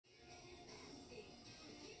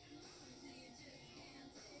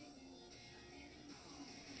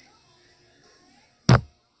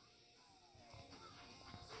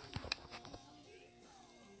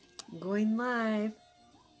going live.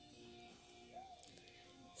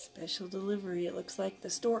 Special delivery. It looks like the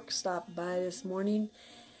stork stopped by this morning.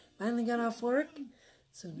 Finally got off work.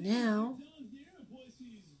 So now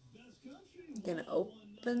I'm going to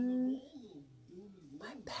open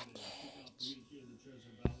my package.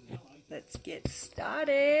 Let's get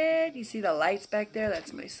started. You see the lights back there?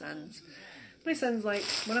 That's my son's. My son's light.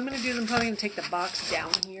 What I'm going to do is I'm probably going to take the box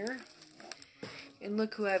down here. And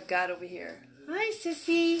look who I've got over here. Hi,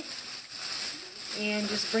 Sissy. And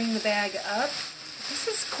just bring the bag up. This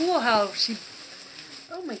is cool how she...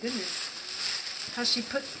 Oh my goodness. How she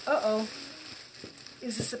put... Uh-oh.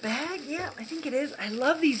 Is this a bag? Yeah, I think it is. I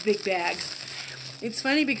love these big bags. It's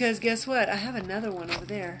funny because guess what? I have another one over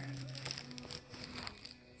there.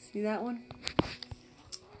 See that one?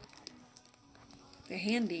 They're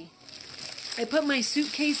handy. I put my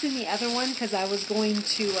suitcase in the other one because I was going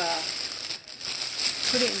to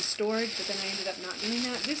put it in storage, but then I ended up not doing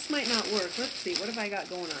that. This might not work. Let's see. What have I got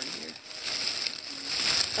going on here?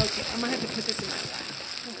 Okay, I'm going to have to put this in my lap.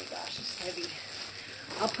 Oh my gosh, it's heavy.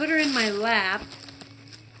 I'll put her in my lap.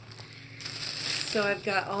 So I've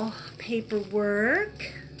got all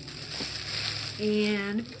paperwork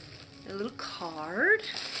and a little card.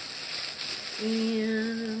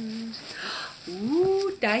 And,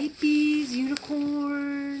 ooh, diapers,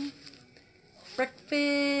 unicorn,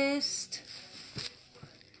 breakfast.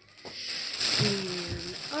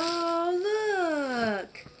 And, oh,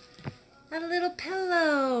 look, a little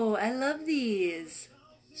pillow. I love these.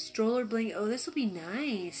 Stroller blanket. Oh, this will be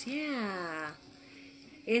nice. Yeah.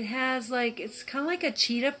 It has like, it's kind of like a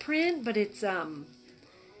cheetah print, but it's kind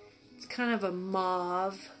of a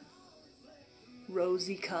mauve,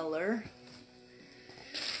 rosy color.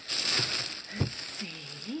 Let's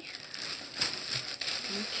see.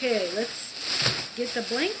 Okay, let's get the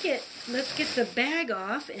blanket. Let's get the bag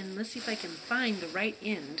off, and let's see if I can find the right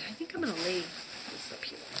end. I think I'm going to lay this up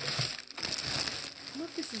here. I don't know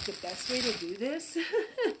if this is the best way to do this.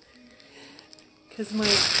 Because my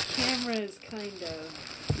camera is kind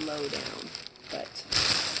of low down. But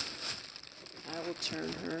I will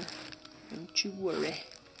turn her. Don't you worry.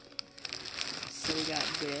 So we got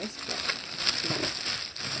this. But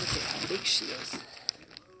look at how big she is.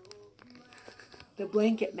 The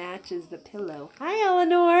blanket matches the pillow. Hi,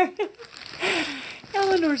 Eleanor.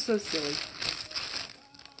 Eleanor's so silly.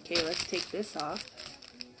 Okay, let's take this off.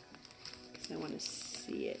 Because I want to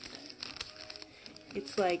see it.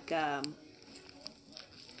 It's like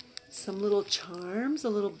some little charms. A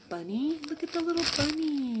little bunny. Look at the little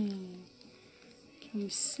bunny. Can you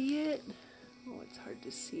see it? Oh, it's hard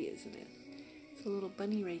to see, isn't it? It's a little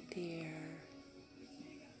bunny right there.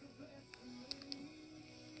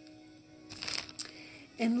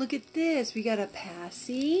 And look at this. We got a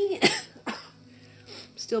passy.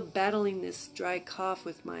 Still battling this dry cough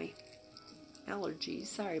with my allergies.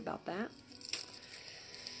 Sorry about that.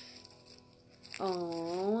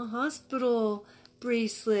 Oh, hospital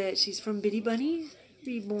bracelet. She's from Bitty Bunny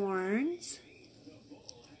Reborns.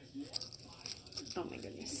 Oh my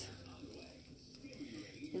goodness.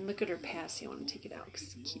 And look at her passy. I want to take it out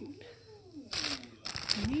because it's cute.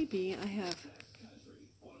 Maybe I have...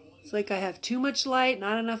 It's like I have too much light,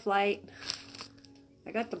 not enough light.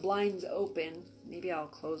 I got the blinds open. Maybe I'll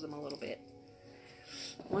close them a little bit.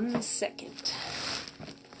 1 second.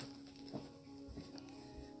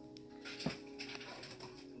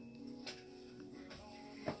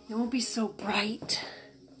 It won't be so bright.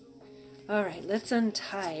 Alright, let's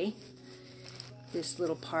untie this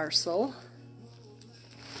little parcel.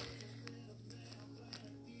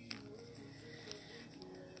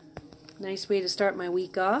 Nice way to start my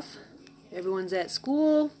week off. Everyone's at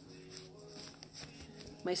school.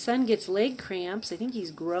 My son gets leg cramps. I think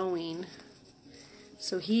he's growing.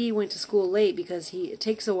 So he went to school late because it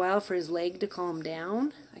takes a while for his leg to calm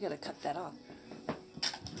down. I gotta cut that off.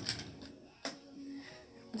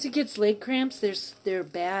 Once he gets leg cramps, they're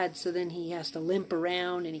bad, so then he has to limp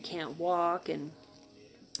around and he can't walk, and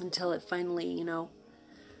until it finally, you know,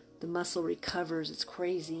 the muscle recovers. It's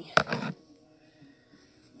crazy.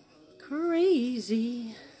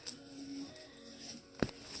 Crazy.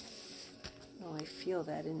 Oh, I feel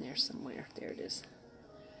that in there somewhere. There it is.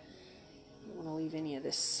 I don't want to leave any of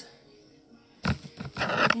this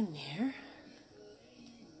in there.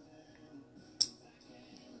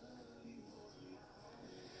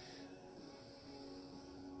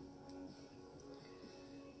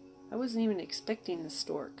 I wasn't even expecting the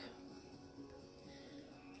stork.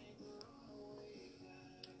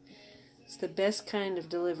 It's the best kind of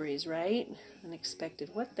deliveries, right?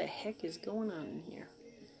 Unexpected. What the heck is going on in here?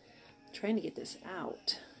 I'm trying to get this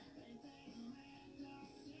out.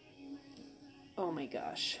 Oh my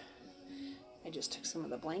gosh. I just took some of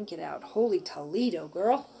the blanket out. Holy Toledo,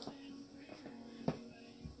 girl.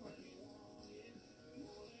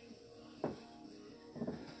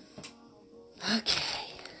 Okay.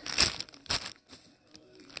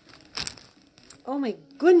 Oh my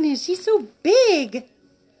goodness, she's so big.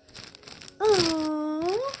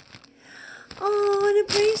 Oh. Oh, and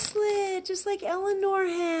a bracelet, just like Eleanor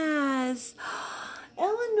has.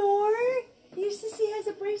 Eleanor, your sissy has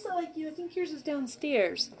a bracelet like you. I think yours is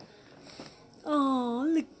downstairs. Oh,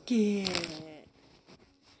 look at it.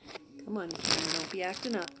 Come on, camera, don't be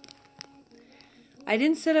acting up. I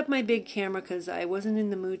didn't set up my big camera because I wasn't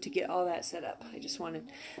in the mood to get all that set up. I just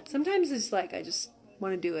wanted, sometimes it's like I just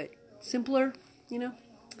want to do it simpler, you know.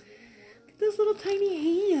 Look at those little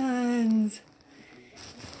tiny hands.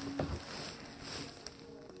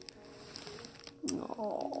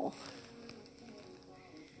 Oh,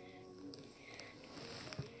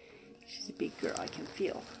 she's a big girl, I can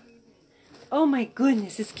feel. Oh my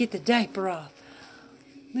goodness, let's get the diaper off.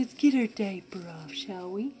 Let's get her diaper off,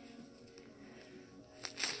 shall we?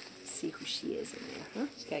 Let's see who she is in there, huh?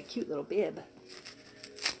 She's got a cute little bib.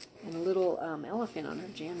 And a little elephant on her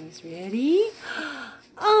jammies. Ready?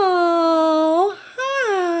 Oh,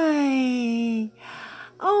 hi!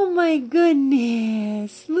 Oh my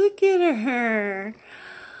goodness, look at her.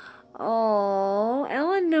 Oh,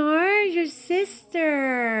 Eleanor, your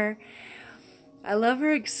sister. I love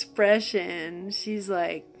her expression. She's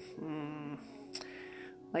like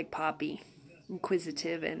Poppy,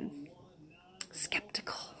 inquisitive and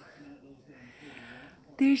skeptical.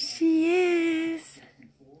 There she is.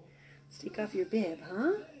 Let's take off your bib,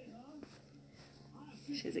 huh?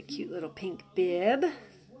 She has a cute little pink bib.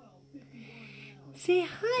 Say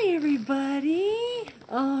hi, everybody.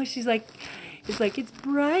 Oh, she's like, it's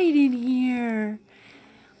bright in here.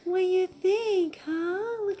 What do you think,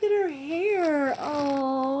 huh? Look at her hair.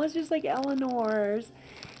 Oh, it's just like Eleanor's.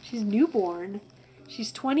 She's newborn.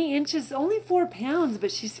 She's 20 inches, only 4 pounds,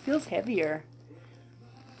 but she feels heavier.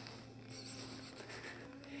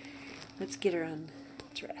 Let's get her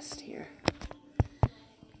undressed here.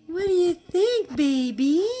 What do you think,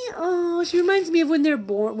 baby? Oh, she reminds me of when they're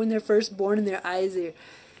born, when they're first born, and their eyes are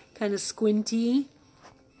kind of squinty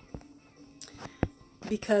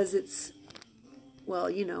because it's, well,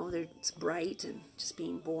 you know, it's bright and just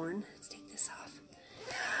being born. Let's take this off.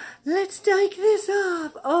 Let's take this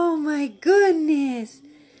off. Oh my goodness,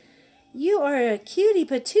 you are a cutie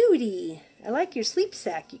patootie. I like your sleep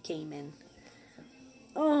sack you came in.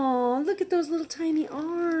 Oh, look at those little tiny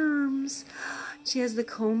arms. She has the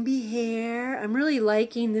comby hair. I'm really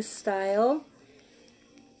liking this style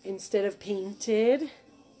instead of painted.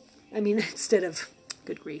 I mean, instead of,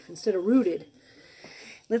 good grief, instead of rooted.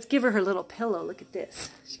 Let's give her little pillow. Look at this.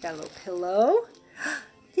 She got a little pillow.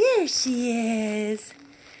 There she is.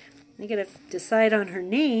 I gotta decide on her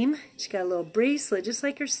name. She got a little bracelet, just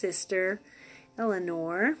like her sister,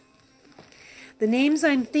 Eleanor. The names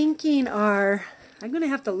I'm thinking are, I'm gonna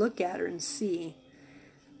have to look at her and see.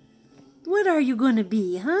 What are you going to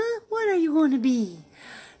be, huh? What are you going to be?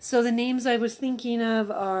 So the names I was thinking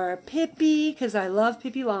of are Pippi, because I love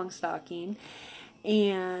Pippi Longstocking,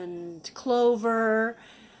 and Clover.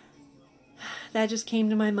 That just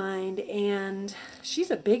came to my mind, and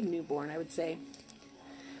she's a big newborn, I would say.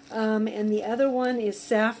 And the other one is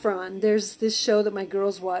Saffron. There's this show that my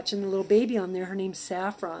girls watch, and the little baby on there, her name's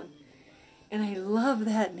Saffron. And I love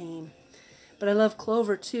that name. But I love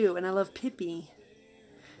Clover, too, and I love Pippi.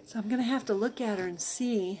 So I'm going to have to look at her and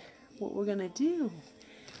see what we're going to do.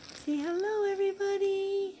 Say hello,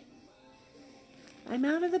 everybody. I'm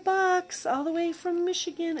out of the box, all the way from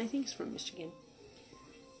Michigan. I think it's from Michigan.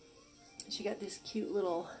 She got this cute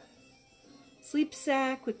little sleep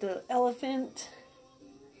sack with the elephant.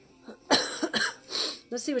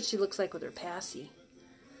 Let's see what she looks like with her passy.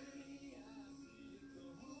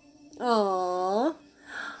 Aww.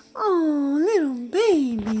 Oh, little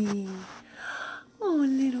baby. Oh,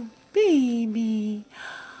 little baby.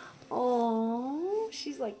 Oh,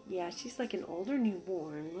 she's like, yeah, she's like an older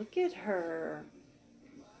newborn. Look at her.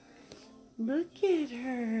 Look at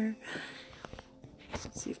her.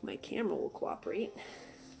 Let's see if my camera will cooperate.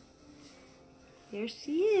 There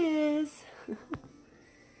she is.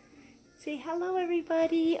 Say hello,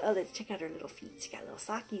 everybody. Oh, let's check out her little feet. She got little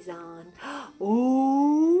sockies on.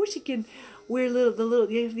 Oh, she can wear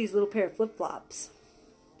you have these little pair of flip-flops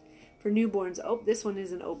for newborns. Oh, this one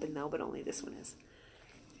isn't open though, but only this one is.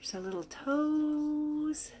 There's her little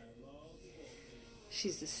toes.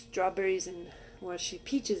 She's the strawberries and, well, she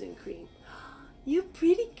peaches and cream. You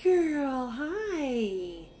pretty girl.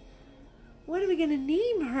 Hi. What are we going to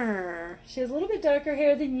name her? She has a little bit darker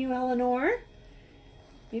hair than you, Eleanor.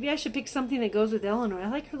 Maybe I should pick something that goes with Eleanor. I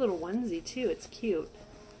like her little onesie too. It's cute.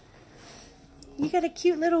 You got a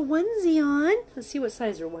cute little onesie on. Let's see what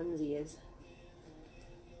size her onesie is.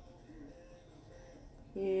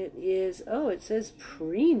 It is, oh, it says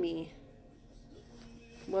preemie.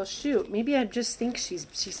 Well, shoot, maybe I just think she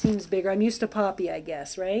seems bigger. I'm used to Poppy, I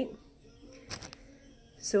guess, right?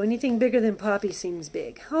 So anything bigger than Poppy seems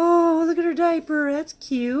big. Oh, look at her diaper. That's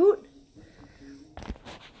cute.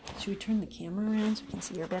 Should we turn the camera around so we can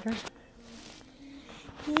see her better?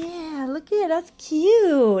 Yeah, look at it. That's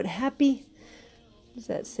cute. Happy, what does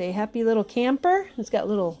that say? Happy little camper. It's got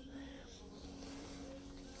little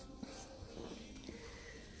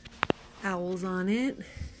owls on it.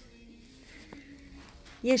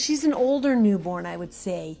 Yeah, she's an older newborn, I would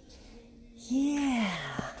say. Yeah.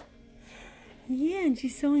 Yeah, and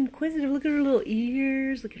she's so inquisitive. Look at her little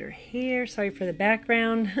ears. Look at her hair. Sorry for the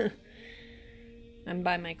background. I'm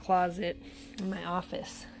by my closet in my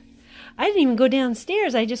office. I didn't even go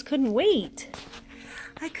downstairs. I just couldn't wait.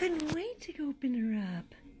 I couldn't wait to go open her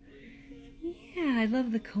up. Yeah, I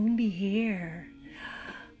love the comby hair.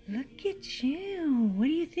 Look at you. What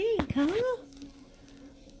do you think, huh?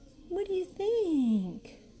 What do you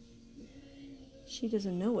think? She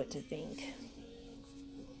doesn't know what to think.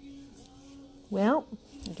 Well,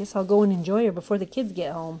 I guess I'll go and enjoy her before the kids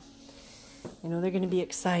get home. I know they're going to be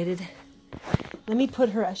excited. Let me put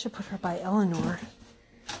her, I should put her by Eleanor.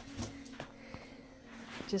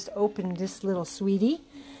 Just open this little sweetie.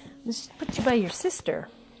 Let's just put you by your sister.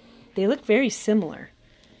 They look very similar.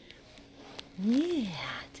 Yeah,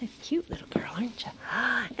 it's a cute little girl, aren't you?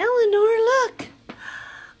 Eleanor, look!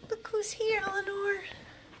 Look who's here, Eleanor.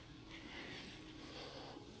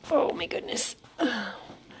 Oh my goodness.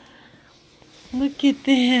 Look at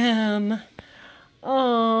them.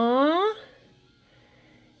 Aww.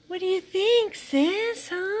 What do you think,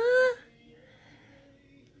 sis, huh?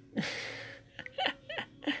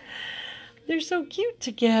 They're so cute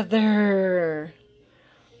together.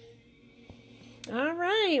 All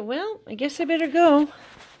right, well, I guess I better go.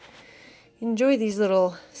 Enjoy these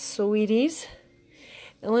little sweeties.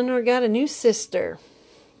 Eleanor got a new sister.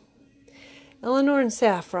 Eleanor and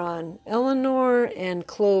Saffron. Eleanor and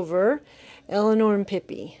Clover. Eleanor and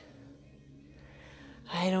Pippi.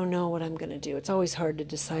 I don't know what I'm going to do. It's always hard to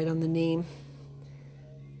decide on the name.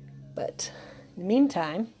 But in the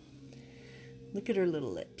meantime, look at her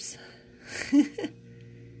little lips.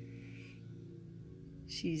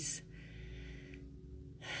 She's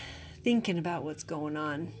thinking about what's going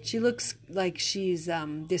on. She looks like she's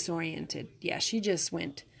disoriented. Yeah, she just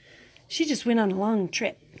went on a long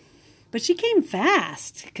trip. But she came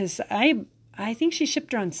fast because I think she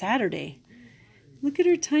shipped her on Saturday. Look at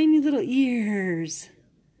her tiny little ears.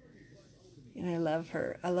 And I love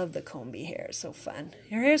her. I love the comby hair. It's so fun.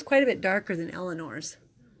 Her hair is quite a bit darker than Eleanor's.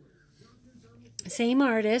 Same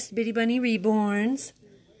artist, Bitty Bunny Reborns.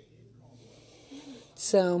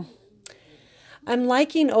 So, I'm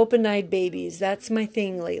liking open-eyed babies. That's my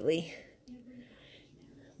thing lately.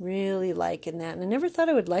 Really liking that. And I never thought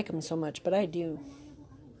I would like them so much, but I do.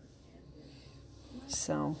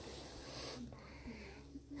 So,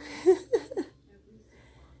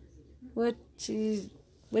 what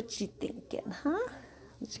you thinking, huh?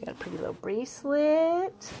 She got a pretty little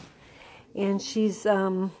bracelet. And she's,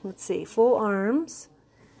 let's see, full arms,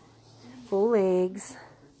 full legs.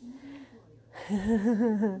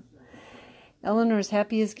 Eleanor's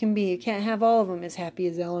happy as can be. You can't have all of them as happy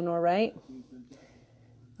as Eleanor, right?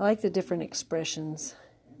 I like the different expressions,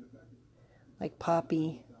 like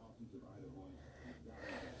Poppy.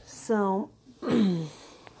 So, that's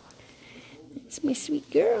my sweet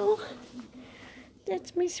girl.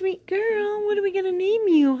 That's my sweet girl. What are we going to name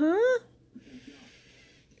you, huh?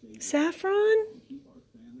 Saffron?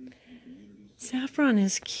 Saffron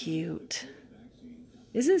is cute.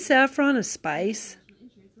 Isn't saffron a spice?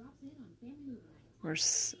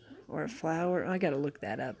 Or a flower? I gotta look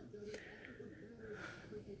that up.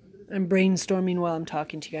 I'm brainstorming while I'm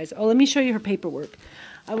talking to you guys. Oh, let me show you her paperwork.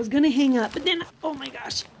 I was gonna hang up, but then, oh my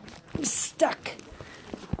gosh, I'm stuck.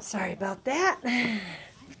 Sorry about that.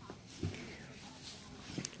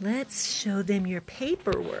 Let's show them your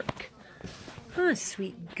paperwork. Huh,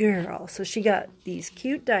 sweet girl. So she got these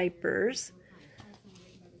cute diapers.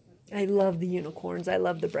 I love the unicorns. I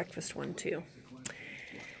love the breakfast one too.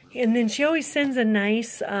 And then she always sends a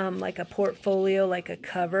nice, like a portfolio, like a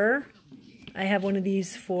cover. I have one of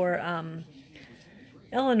these for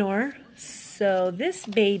Eleanor. So this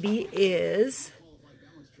baby is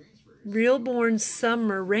Reborn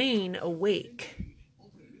Summer Rain Awake.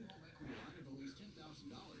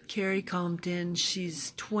 Carrie Compton,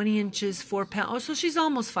 she's 20 inches, 4 pounds. Oh, so she's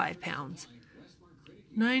almost 5 pounds.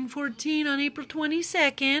 9:14 on April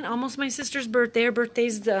 22nd. Almost my sister's birthday. Her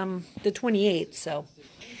birthday's the 28th,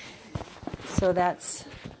 so that's,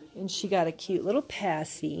 and she got a cute little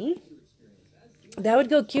passy. That would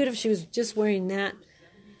go cute if she was just wearing that,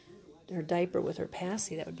 her diaper with her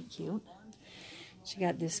passy. That would be cute. She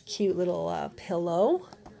got this cute little pillow.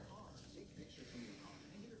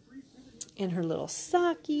 And her little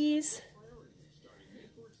sockies.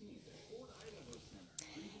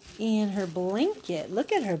 And her blanket.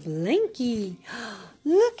 Look at her blankie.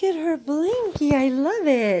 Look at her blankie. I love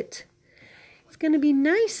it. It's going to be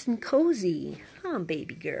nice and cozy. Huh,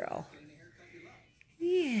 baby girl?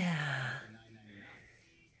 Yeah.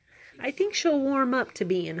 I think she'll warm up to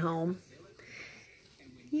being home.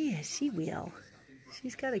 Yeah, she will.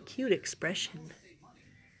 She's got a cute expression.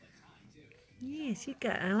 Yeah, she's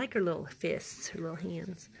got, I like her little fists, her little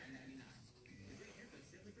hands.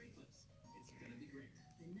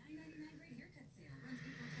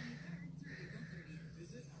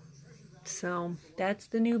 So, that's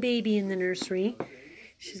the new baby in the nursery.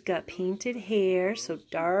 She's got painted hair, so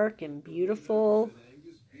dark and beautiful.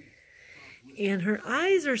 And her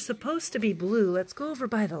eyes are supposed to be blue. Let's go over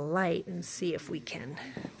by the light and see if we can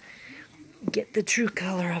get the true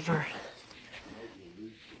color of her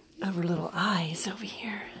little eyes over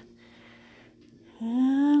here. I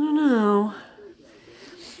don't know.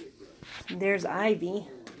 There's Ivy.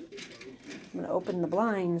 I'm going to open the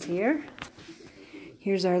blinds here.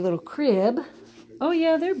 Here's our little crib. Oh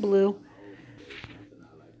yeah, they're blue.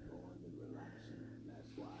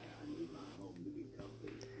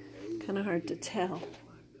 Kind of hard to tell.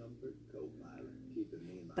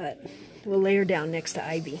 But we'll lay her down next to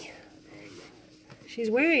Ivy. She's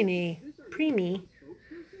wearing a preemie.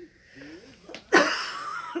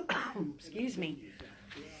 Excuse me.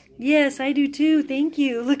 Yes, I do too. Thank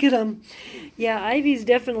you. Look at them. Yeah, Ivy's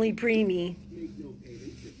definitely preemie.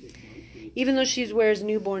 Even though she wears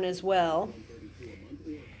newborn as well.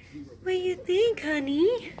 What do you think,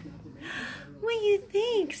 honey? What do you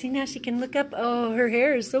think? See, now she can look up. Oh, her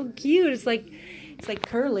hair is so cute. It's like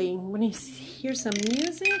curling. When you hear some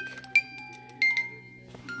music.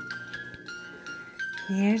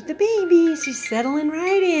 Here's the baby. She's settling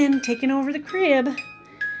right in, taking over the crib.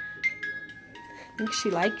 I think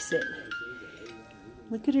she likes it.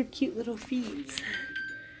 Look at her cute little feet.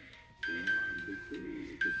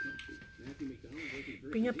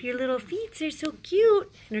 Bring up your little feet. They're so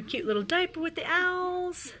cute. And her cute little diaper with the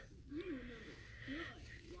owls.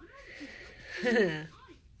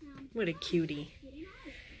 What a cutie.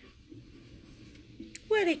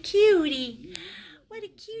 What a cutie. What a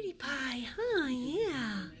cutie pie. Huh,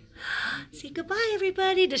 yeah. Say goodbye,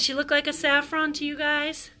 everybody. Does she look like a saffron to you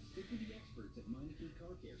guys?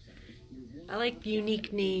 I like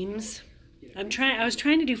unique names. I was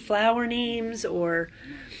trying to do flower names, or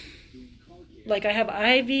like I have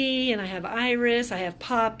Ivy and I have Iris, I have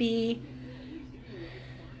Poppy.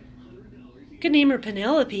 Could name her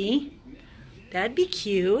Penelope. That'd be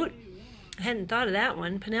cute. I hadn't thought of that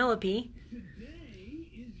one, Penelope.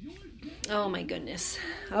 Oh my goodness.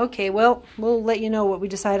 Okay, well, we'll let you know what we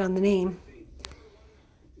decide on the name.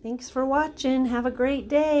 Thanks for watching. Have a great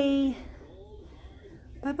day.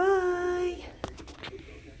 Bye-bye.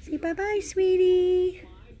 Say bye-bye, sweetie.